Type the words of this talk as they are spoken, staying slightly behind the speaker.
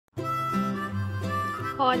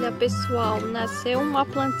Olha, pessoal, nasceu uma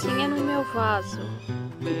plantinha no meu vaso.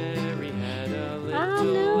 Ah,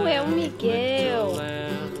 não, é o Miguel.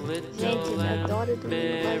 Gente, ele adora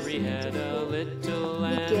dormir no vasinho.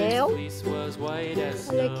 Miguel?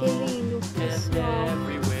 Olha que lindo, pessoal.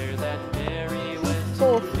 Que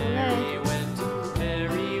fofo, né?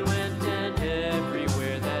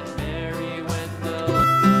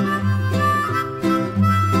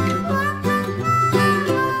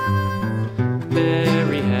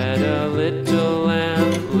 Mary had a little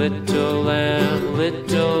lamb, little lamb,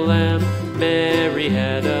 little lamb. Mary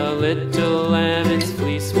had a little lamb, its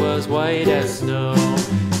fleece was white as snow.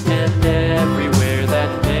 And everywhere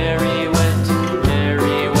that Mary went,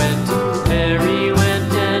 Mary went, Mary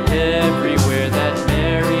went. And everywhere that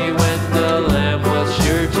Mary went, the lamb was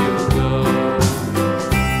sure to go.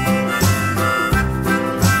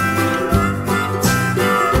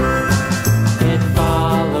 It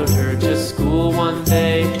followed her to school one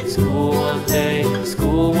day, school one day,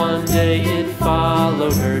 school one day. It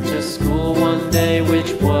followed her to school one day,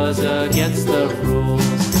 which was against the rules.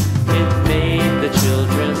 It made the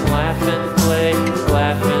children laugh and play,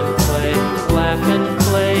 laugh and play, laugh and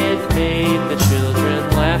play. It made the children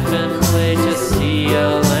laugh and play to see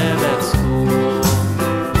a lamb at school.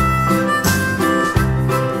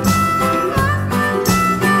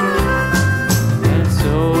 And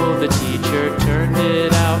so the teacher turned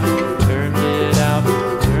it out, turned it out,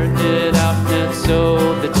 turned it out. And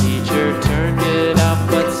so the teacher turned it out,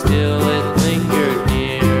 but still it lingered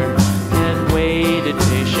near and waited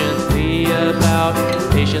patiently about,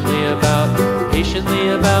 patiently about, patiently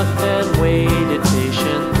about, and waited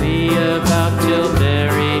patiently about till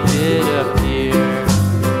Mary did appear.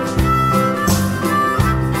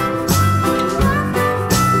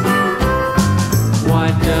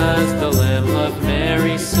 Why does the lamb love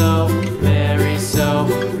Mary so, Mary so,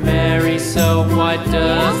 Mary so? Why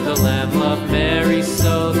does the lamb love Mary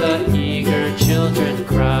so? The eager children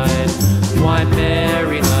cried. Why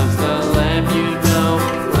Mary loves the lamb, you know,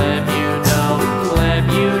 lamb, you know, lamb,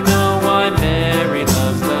 you know. Why Mary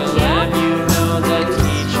loves the lamb, you know, the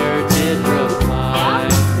teacher did reply.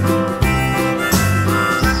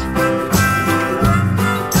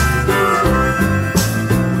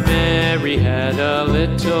 Mary had a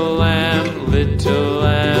little lamb, little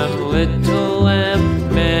lamb, little lamb.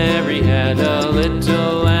 Mary had a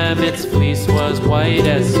little lamb, its fleece was white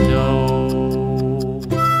as snow.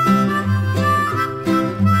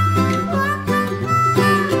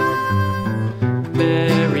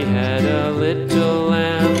 Mary had a little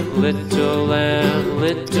lamb, little lamb,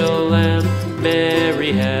 little lamb.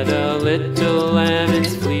 Mary had a little lamb,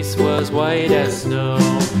 its fleece was white as snow.